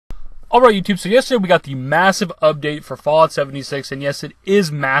Alright YouTube, so yesterday we got the massive update for Fallout 76, and yes, it is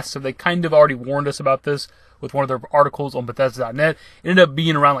massive. They kind of already warned us about this with one of their articles on Bethesda.net. It ended up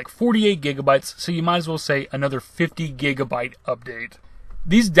being around like 48 gigabytes, so you might as well say another 50 gigabyte update.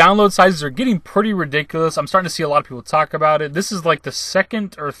 These download sizes are getting pretty ridiculous. I'm starting to see a lot of people talk about it. This is like the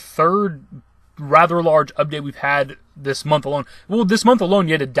second or third rather large update we've had this month alone. Well, this month alone,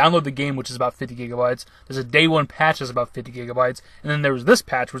 you had to download the game, which is about 50 gigabytes. There's a day one patch that's about 50 gigabytes. And then there was this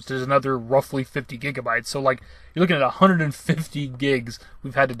patch, which is another roughly 50 gigabytes. So, like, you're looking at 150 gigs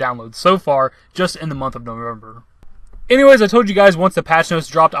we've had to download so far, just in the month of November. Anyways, I told you guys once the patch notes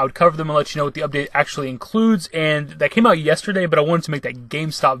dropped, I would cover them and let you know what the update actually includes. And that came out yesterday, but I wanted to make that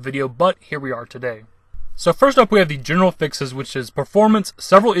GameStop video, but here we are today. So first up, we have the general fixes, which is performance.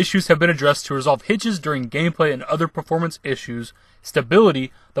 Several issues have been addressed to resolve hitches during gameplay and other performance issues.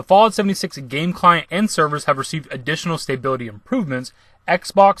 Stability. The Fallout 76 game client and servers have received additional stability improvements.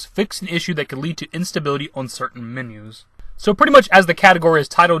 Xbox fixed an issue that could lead to instability on certain menus. So pretty much as the category is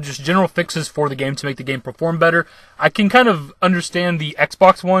titled, just general fixes for the game to make the game perform better. I can kind of understand the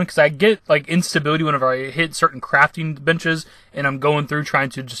Xbox one because I get like instability whenever I hit certain crafting benches and I'm going through trying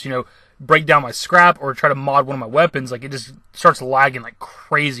to just, break down my scrap or try to mod one of my weapons. Like, it just starts lagging like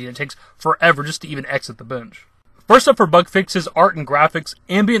crazy and it takes forever just to even exit the bench. First up for bug fixes, art and graphics.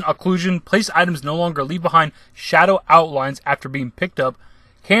 Ambient occlusion. Place items no longer leave behind shadow outlines after being picked up.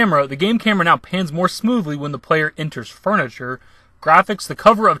 Camera. The game camera now pans more smoothly when the player enters furniture. Graphics. The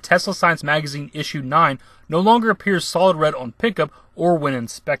cover of Tesla Science Magazine issue 9 no longer appears solid red on pickup or when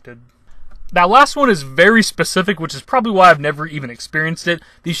inspected. That last one is very specific, which is probably why I've never even experienced it.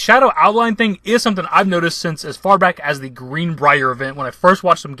 The shadow outline thing is something I've noticed since as far back as the Greenbrier event when I first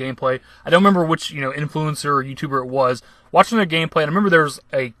watched some gameplay. I don't remember which, influencer or YouTuber it was. Watching their gameplay, and I remember there was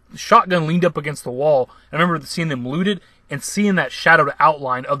a shotgun leaned up against the wall. And I remember seeing them loot it and seeing that shadowed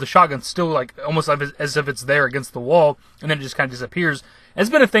outline of the shotgun still like almost as if it's there against the wall, and then it just kind of disappears. It's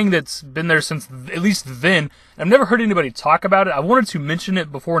been a thing that's been there since at least then. I've never heard anybody talk about it. I wanted to mention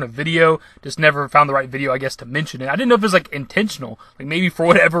it before in a video, just never found the right video, I guess, to mention it. I didn't know if it was, like, intentional. Like, maybe for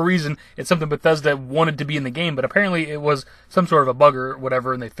whatever reason, it's something Bethesda wanted to be in the game, but apparently it was some sort of a bug or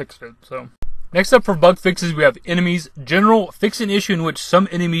whatever, and they fixed it, so. Next up for bug fixes, we have enemies. General, fix an issue in which some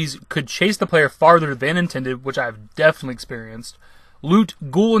enemies could chase the player farther than intended, which I've definitely experienced. Loot,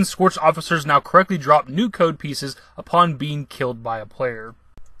 ghoul and scorched officers now correctly drop new code pieces upon being killed by a player.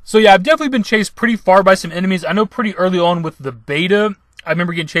 So yeah, I've definitely been chased pretty far by some enemies. I know pretty early on with the beta, I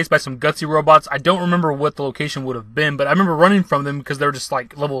remember getting chased by some gutsy robots. I don't remember what the location would have been, but I remember running from them because they were just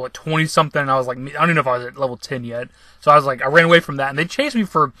like level 20 something, and I was like, I don't even know if I was at level 10 yet. So I was like, I ran away from that, and they chased me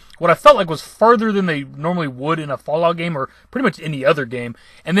for what I felt like was farther than they normally would in a Fallout game or pretty much any other game.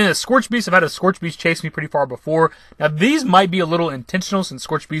 And then a Scorched Beast, I've had a Scorched Beast chase me pretty far before. Now these might be a little intentional since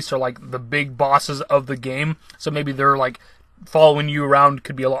Scorched Beasts are like the big bosses of the game, so maybe they're like following you around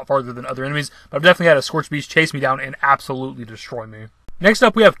could be a lot farther than other enemies, but I've definitely had a Scorched Beast chase me down and absolutely destroy me. Next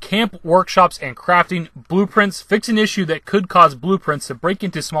up, we have camp, workshops, and crafting. Blueprints. Fix an issue that could cause blueprints to break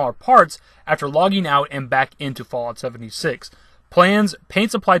into smaller parts after logging out and back into Fallout 76. Plans.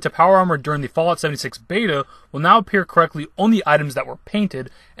 Paints applied to power armor during the Fallout 76 beta will now appear correctly on the items that were painted,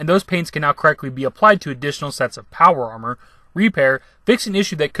 and those paints can now correctly be applied to additional sets of power armor. Repair. Fix an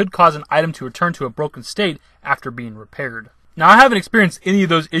issue that could cause an item to return to a broken state after being repaired. Now, I haven't experienced any of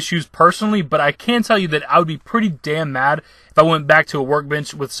those issues personally, but I can tell you that I would be pretty damn mad if I went back to a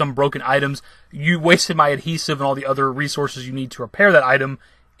workbench with some broken items. You wasted my adhesive and all the other resources you need to repair that item,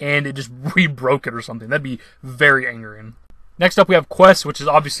 and it just re-broke it or something. That'd be very angering. Next up, we have quests, which is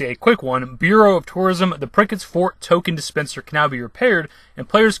obviously a quick one. Bureau of Tourism. The Prickett's Fort token dispenser can now be repaired, and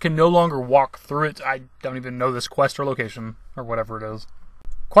players can no longer walk through it. I don't even know this quest or location, or whatever it is.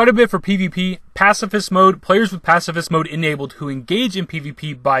 Quite a bit for PvP. Pacifist mode. Players with pacifist mode enabled who engage in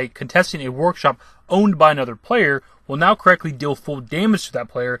PvP by contesting a workshop owned by another player will now correctly deal full damage to that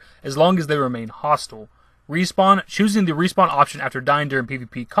player as long as they remain hostile. Respawn. Choosing the respawn option after dying during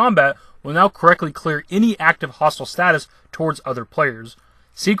PvP combat will now correctly clear any active hostile status towards other players.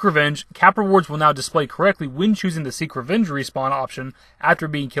 Seek Revenge. Cap rewards will now display correctly when choosing the Seek Revenge respawn option after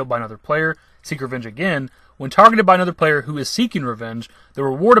being killed by another player. Seek Revenge again. When targeted by another player who is seeking revenge, the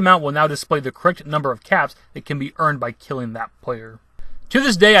reward amount will now display the correct number of caps that can be earned by killing that player. To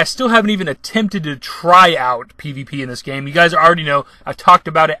this day, I still haven't even attempted to try out PvP in this game. You guys already know I've talked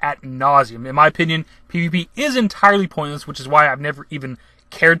about it ad nauseum. In my opinion, PvP is entirely pointless, which is why I've never even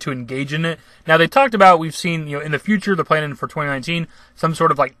cared to engage in it. Now, they talked about, we've seen, in the future, they're planning for 2019, some sort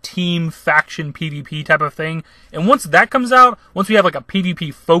of like team faction PvP type of thing. And once that comes out, once we have like a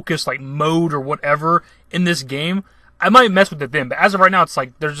PvP focused like mode or whatever in this game, I might mess with it then, but as of right now, it's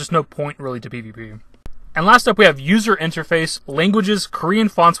like there's just no point really to PvP. And last up, we have user interface. Languages, Korean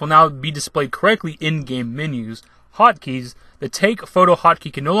fonts will now be displayed correctly in game menus. Hotkeys, the take photo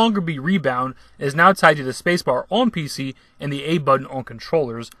hotkey can no longer be rebound and is now tied to the spacebar on PC and the A button on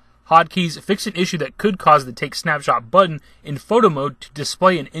controllers. Hotkeys fix an issue that could cause the take snapshot button in photo mode to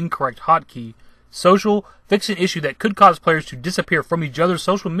display an incorrect hotkey. Social, fix an issue that could cause players to disappear from each other's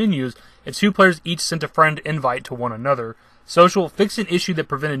social menus if two players each sent a friend invite to one another. Social, fix an issue that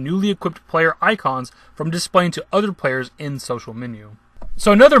prevented newly equipped player icons from displaying to other players in social menu.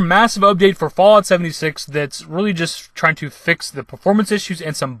 So another massive update for Fallout 76 that's really just trying to fix the performance issues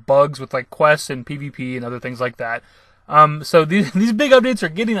and some bugs with like quests and PvP and other things like that. So these big updates are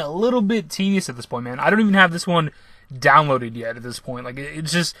getting a little bit tedious at this point, man. I don't even have this one downloaded yet at this point. Like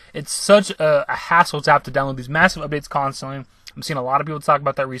it's such a hassle to have to download these massive updates constantly. I'm seeing a lot of people talk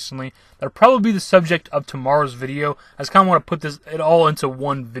about that recently. That'll probably be the subject of tomorrow's video. I just kind of want to put it all into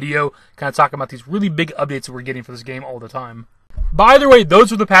one video, kind of talking about these really big updates that we're getting for this game all the time. By the way,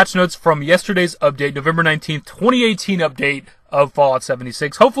 those were the patch notes from yesterday's update, November 19th, 2018 update of Fallout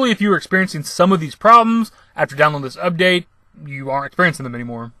 76. Hopefully, if you were experiencing some of these problems after downloading this update, you aren't experiencing them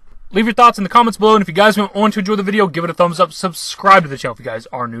anymore. Leave your thoughts in the comments below, and if you guys want to enjoy the video, give it a thumbs up, subscribe to the channel if you guys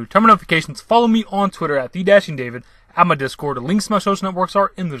are new, turn on notifications, follow me on Twitter at TheDashingDavid, at my Discord. The links to my social networks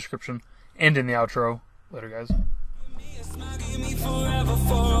are in the description and in the outro. Later, guys. Give me forever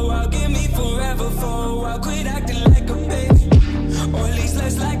for a while, give me forever for a while. Quit acting like a baby, or at least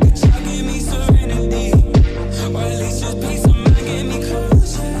less like